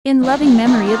In loving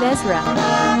memory of Ezra.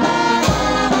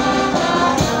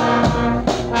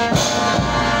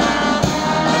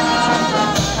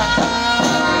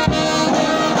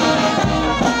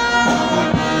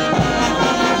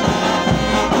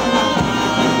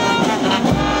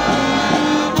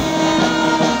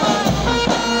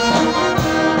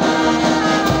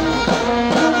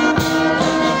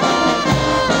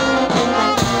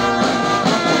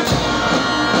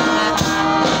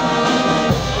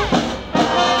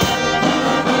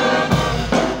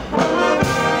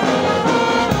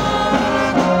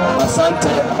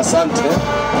 Asante.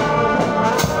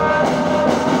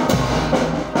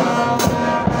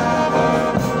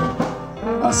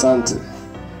 Asante.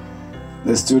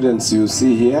 The students you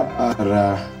see here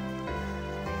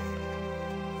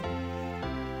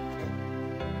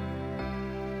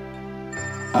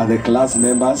are the class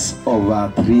members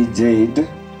of 3 Jade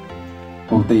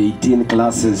of the 18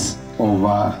 classes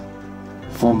of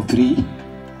Form 3,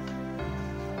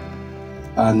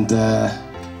 and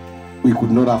we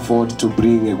could not afford to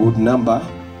bring a good number,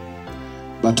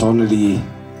 but only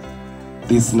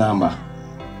this number.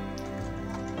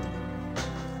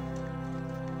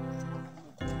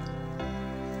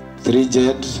 Three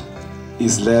Jade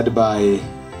is led by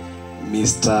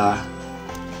Mr.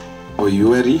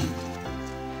 Oyueri,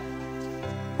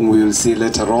 whom we will see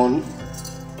later on,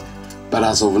 but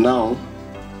as of now,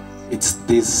 it's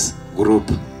this group.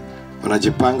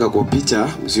 Wanajipanga kwa picha,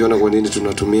 msione kwa nini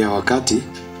tunatumia wakati.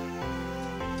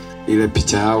 Ile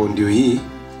picha hao ndio hii.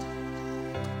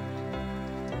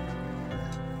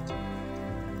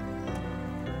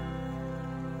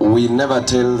 We never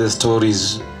tell the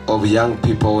stories of young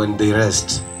people when they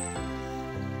rest.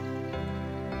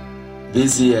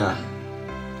 This year,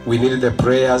 we need the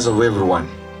prayers of everyone.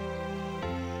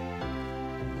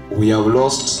 We have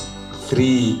lost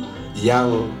 3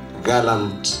 young,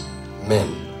 gallant men.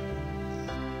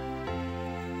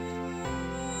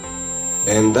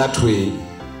 And that way,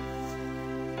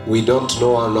 we don't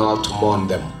know how to mourn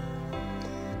them.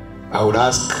 I would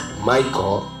ask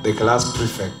Michael, the class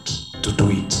prefect, to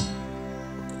do it.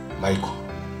 Michael.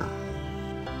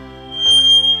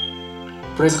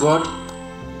 Praise God.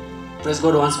 Praise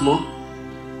God once more.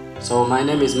 So my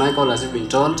name is Michael, as you've been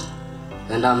told,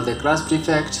 and I'm the class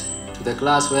prefect to the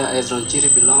class where Ezra and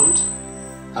Chiri belonged.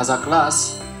 As a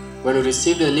class, when we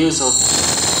received the news of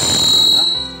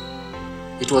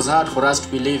it was hard for us to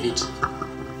believe it.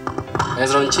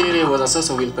 Ezra Chiri was a source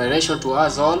of inspiration to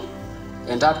us all,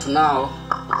 and up to now,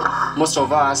 most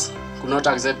of us could not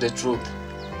accept the truth.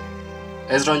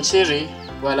 Ezra Chiri,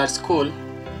 while at school,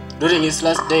 during his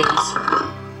last days,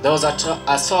 there was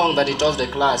a song that he taught the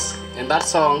class, and that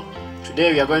song,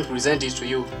 today we are going to present it to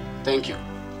you. Thank you.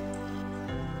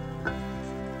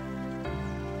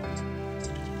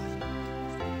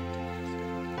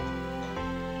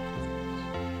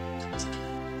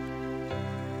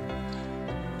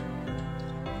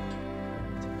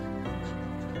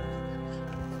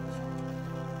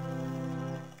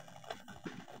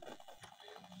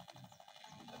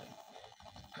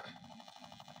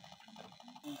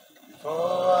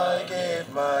 Before I gave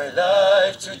my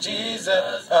life to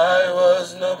Jesus, I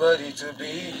was nobody to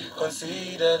be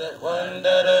considered. I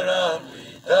wandered around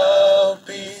without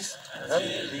peace,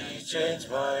 until He changed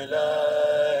my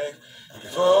life.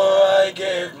 Before I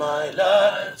gave my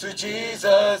life to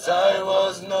Jesus, I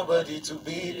was nobody to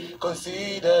be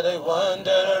considered. I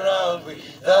wandered around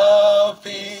without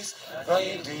peace,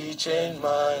 until He changed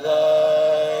my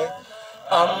life.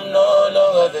 I'm no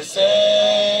longer the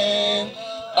same.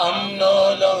 I'm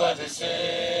no longer the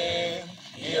same.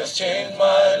 He has changed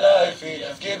my life. He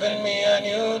has given me a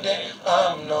new day.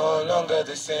 I'm no longer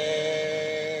the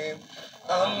same.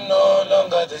 I'm no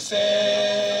longer the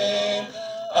same.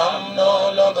 I'm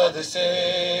no longer the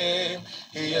same.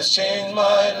 He has changed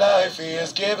my life. He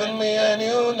has given me a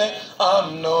new name.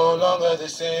 I'm no longer the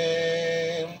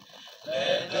same.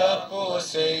 Let the poor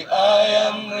say, I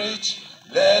am rich.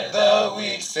 Let the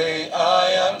weak say,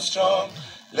 I am strong.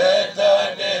 Let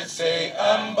the dead say,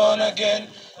 I'm born again.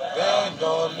 They're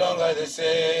no longer the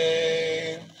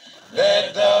same.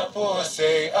 Let the poor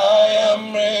say, I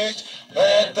am rich.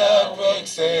 Let the weak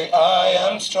say, I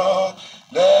am strong.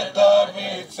 Let the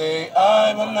weak say,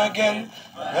 I'm born again.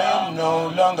 I'm no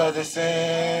longer the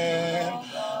same.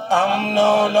 I'm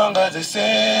no longer the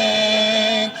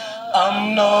same.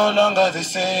 I'm no longer the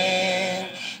same.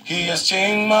 He has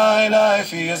changed my life.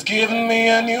 He has given me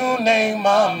a new name.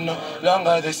 I'm no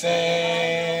longer the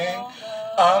same.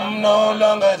 I'm no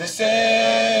longer the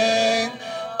same.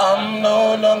 I'm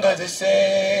no longer the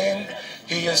same.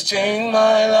 He has changed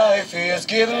my life. He has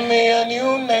given me a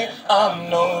new name. I'm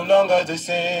no longer the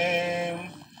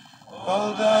same.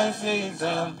 All thy sins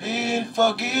have been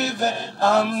forgiven.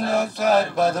 I'm not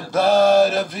tied by the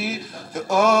blood of thee. The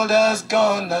old has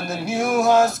gone and the new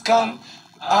has come.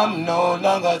 I'm no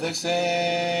longer the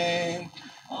same.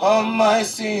 All my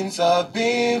sins have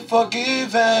been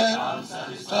forgiven.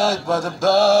 Tied by the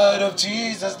blood of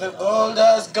Jesus. The old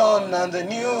has gone and the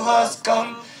new has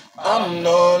come. I'm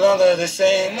no longer the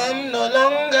same. I'm no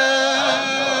longer.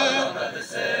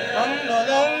 I'm no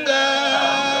longer.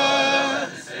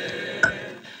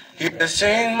 He has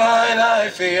changed my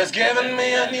life, He has given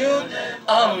me a new.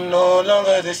 I'm no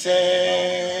longer the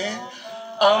same.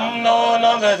 I'm no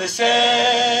longer the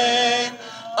same.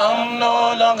 I'm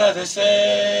no longer the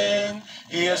same.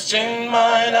 He has changed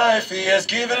my life, He has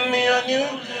given me a new.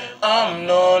 I'm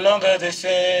no longer the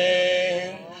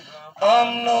same.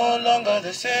 I'm no longer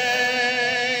the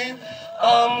same.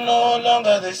 I'm no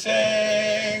longer the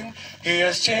same. He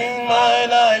has changed my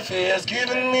life, He has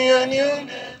given me a new.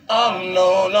 I'm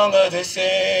no longer the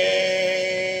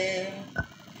same.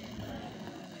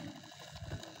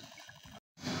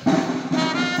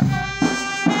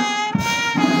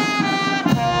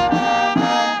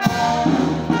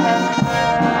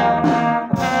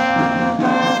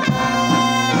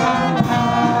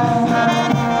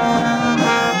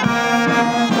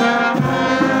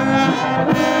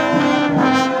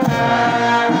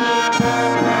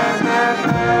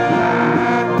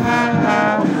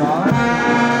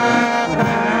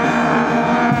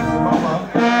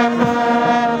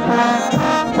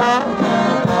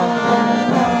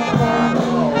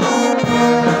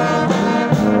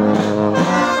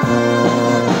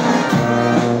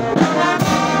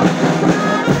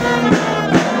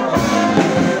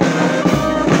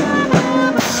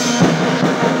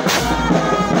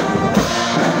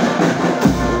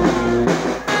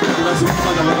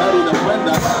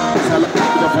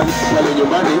 Pale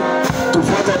nyumbani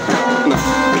tufuate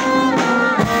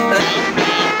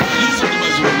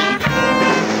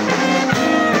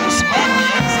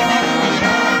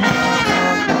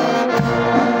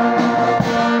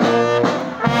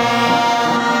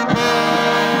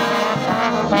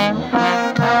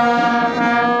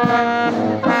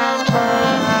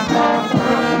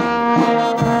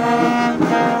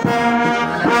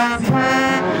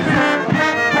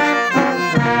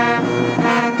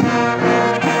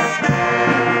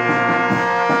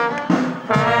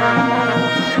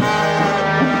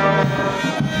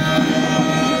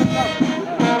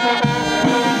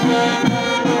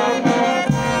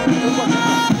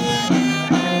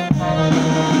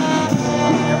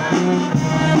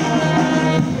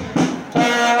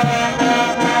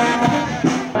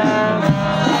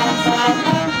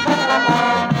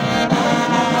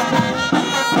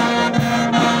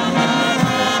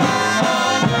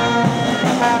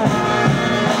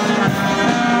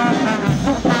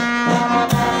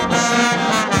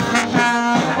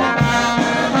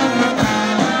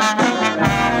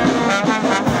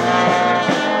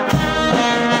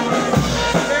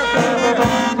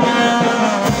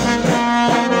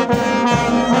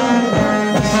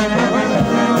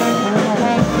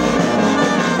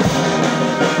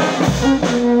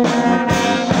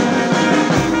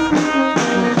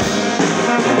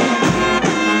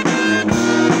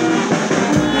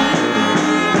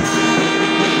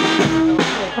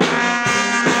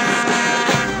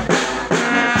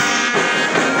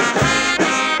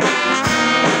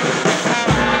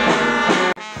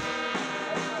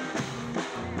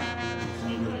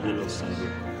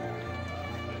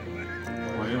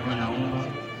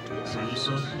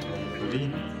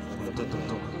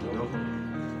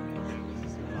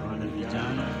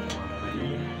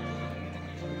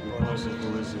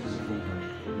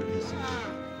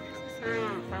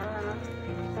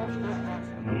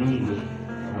Mungu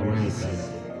aweze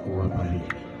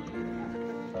kuwabariki.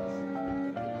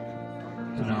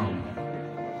 Tunaomba.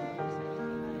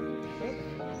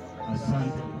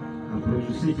 Asante,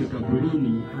 apumzike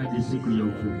kaburini hadi siku ya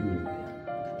ufufuo.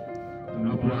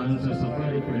 Tunapoanza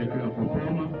safari kuelekea kwa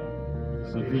Boma,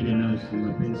 safiri nasi,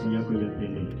 mapenzi yako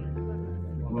yatendeke.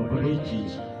 Wabariki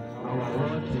hawa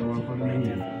wote wa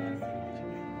familia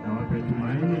na wape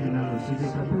tumaini linalozidi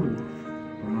kaburi,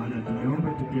 kwa maana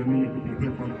tumeomba tukiamini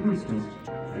kupitia kwa Kristo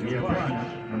aliye Bwana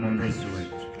na Mwombezi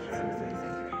wetu.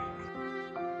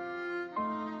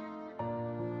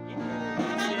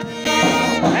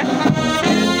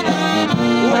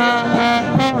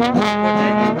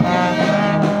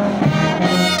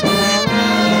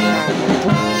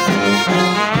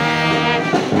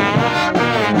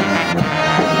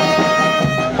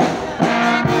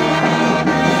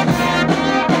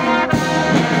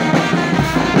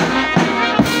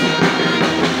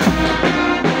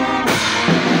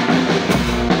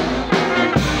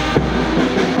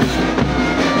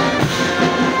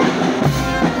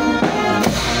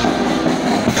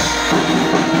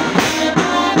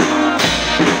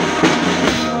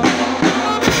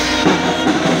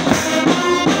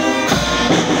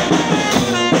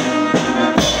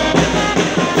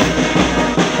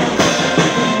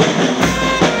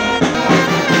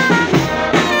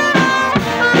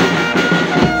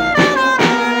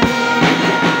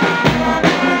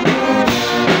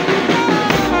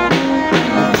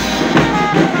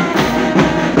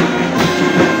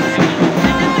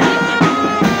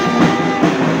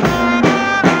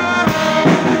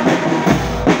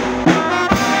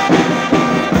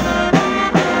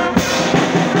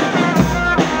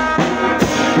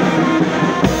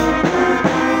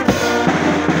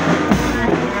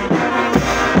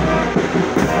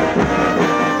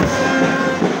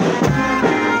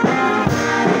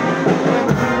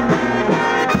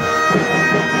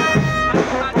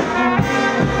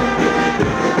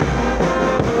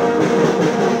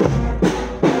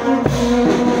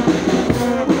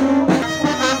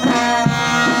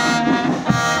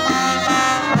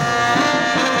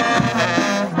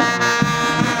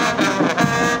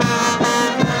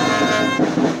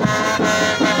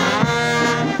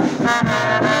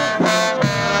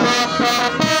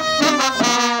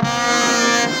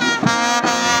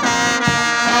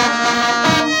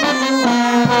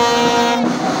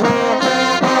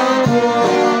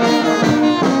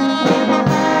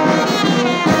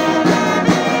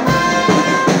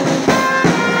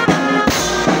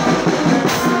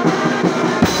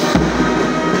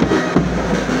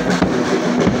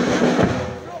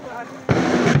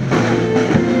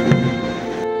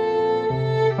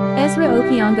 Ezra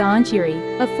Okionga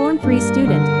Onchiri, a form-free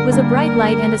student, was a bright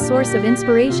light and a source of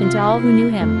inspiration to all who knew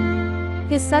him.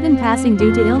 His sudden passing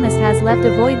due to illness has left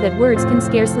a void that words can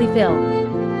scarcely fill.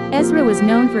 Ezra was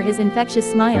known for his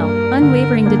infectious smile,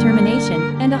 unwavering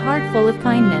determination, and a heart full of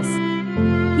kindness.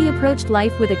 He approached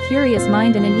life with a curious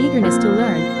mind and an eagerness to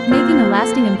learn, making a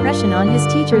lasting impression on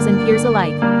his teachers and peers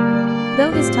alike.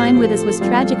 Though his time with us was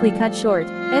tragically cut short,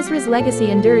 Ezra's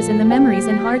legacy endures in the memories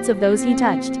and hearts of those he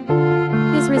touched.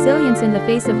 His resilience in the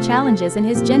face of challenges and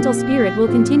his gentle spirit will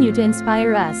continue to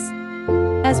inspire us.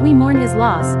 As we mourn his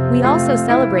loss, we also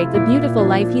celebrate the beautiful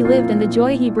life he lived and the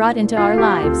joy he brought into our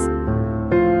lives.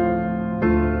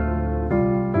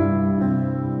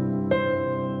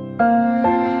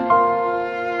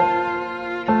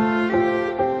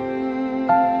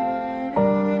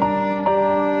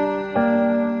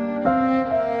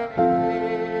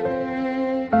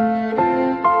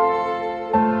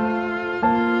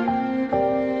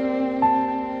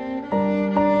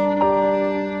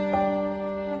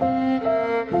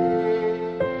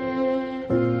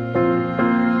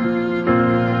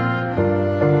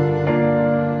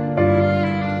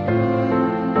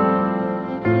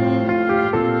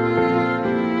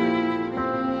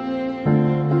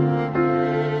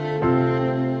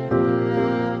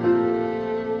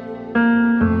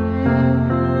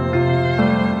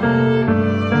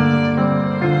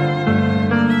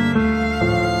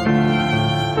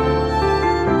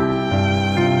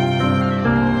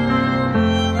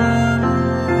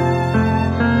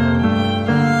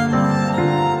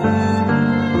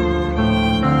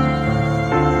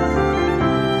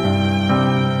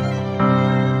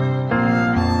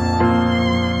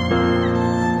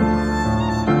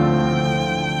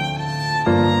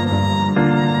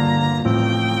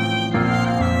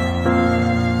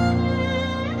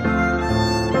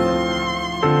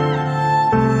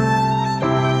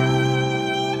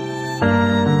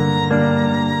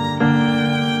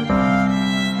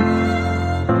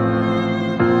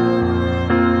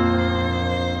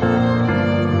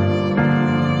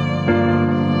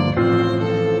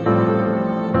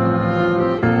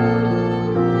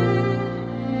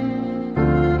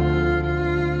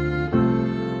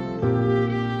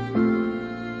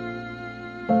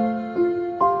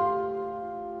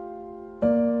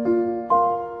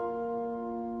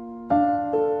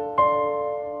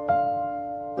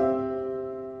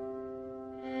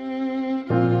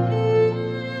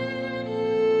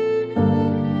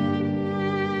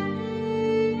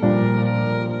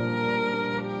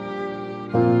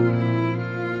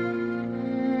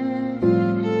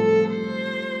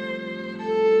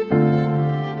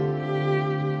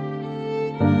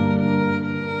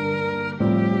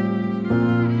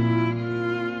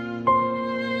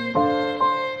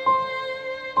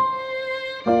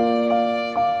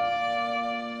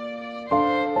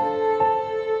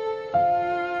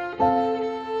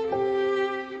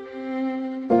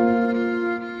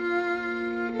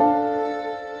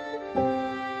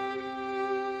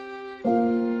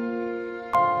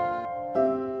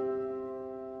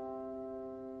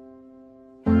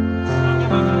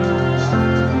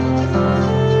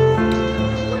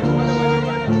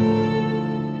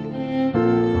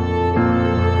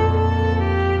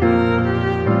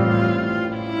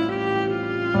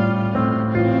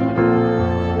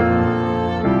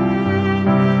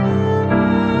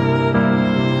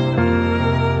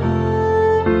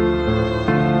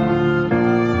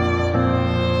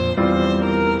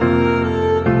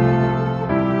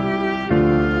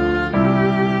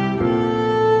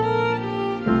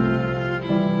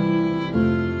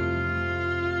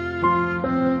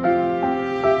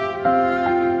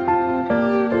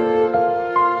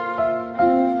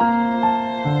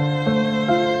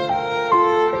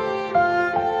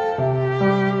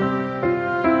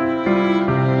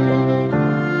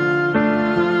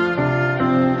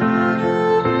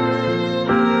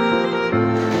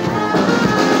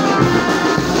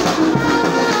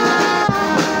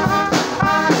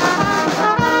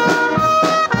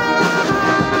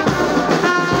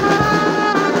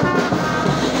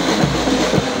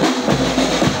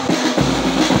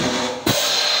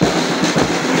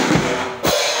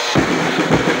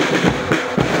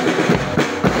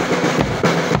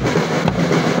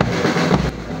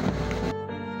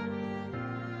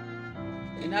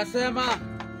 Inasema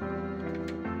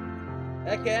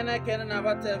ekene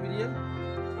nabatebirie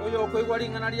uyu kuigwa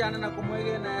ringana riana na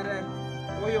kumwigenere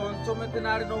uyu ntumite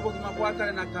nari no bugima kwa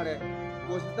kare na kare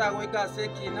gusita gwika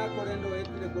seki na korendo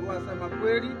etire kurwasa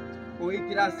makweri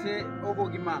uikira se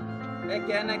obugima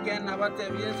ekene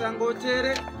nabatebirie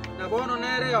sangochere na bono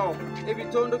nereo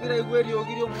ebitondo biraigweri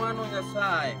ogirio mwana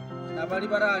Nyasaye na bari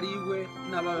bararigwe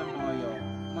na babe moyo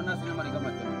mana sina marika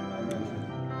matene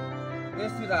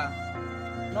Ezra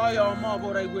no yo mo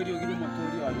bora igweri ogiri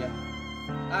motori oye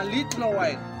a little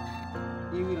while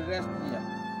he will rest here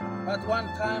but one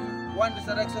time one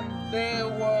resurrection day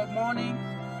were morning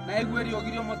na igweri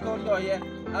ogiri motori oye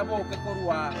abo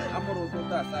kekorwa amoro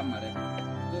tota samare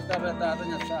desabeta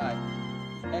tanya sai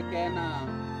ekena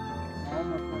no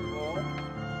mo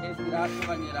Ezra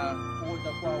kuganyira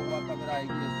kuja kwa wakabira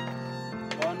igesi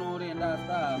wano renda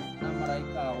sta na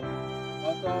maraikao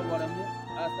oto boremu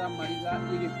asa mariga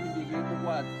igikundi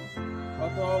gikubwati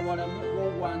oto boremu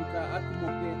gogwanta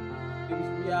atimoke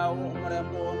ibisiao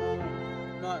marembo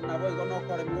no na boigo no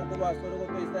kore mu kubasoro go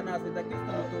pesa na sita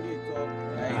Kristo motorito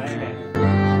amen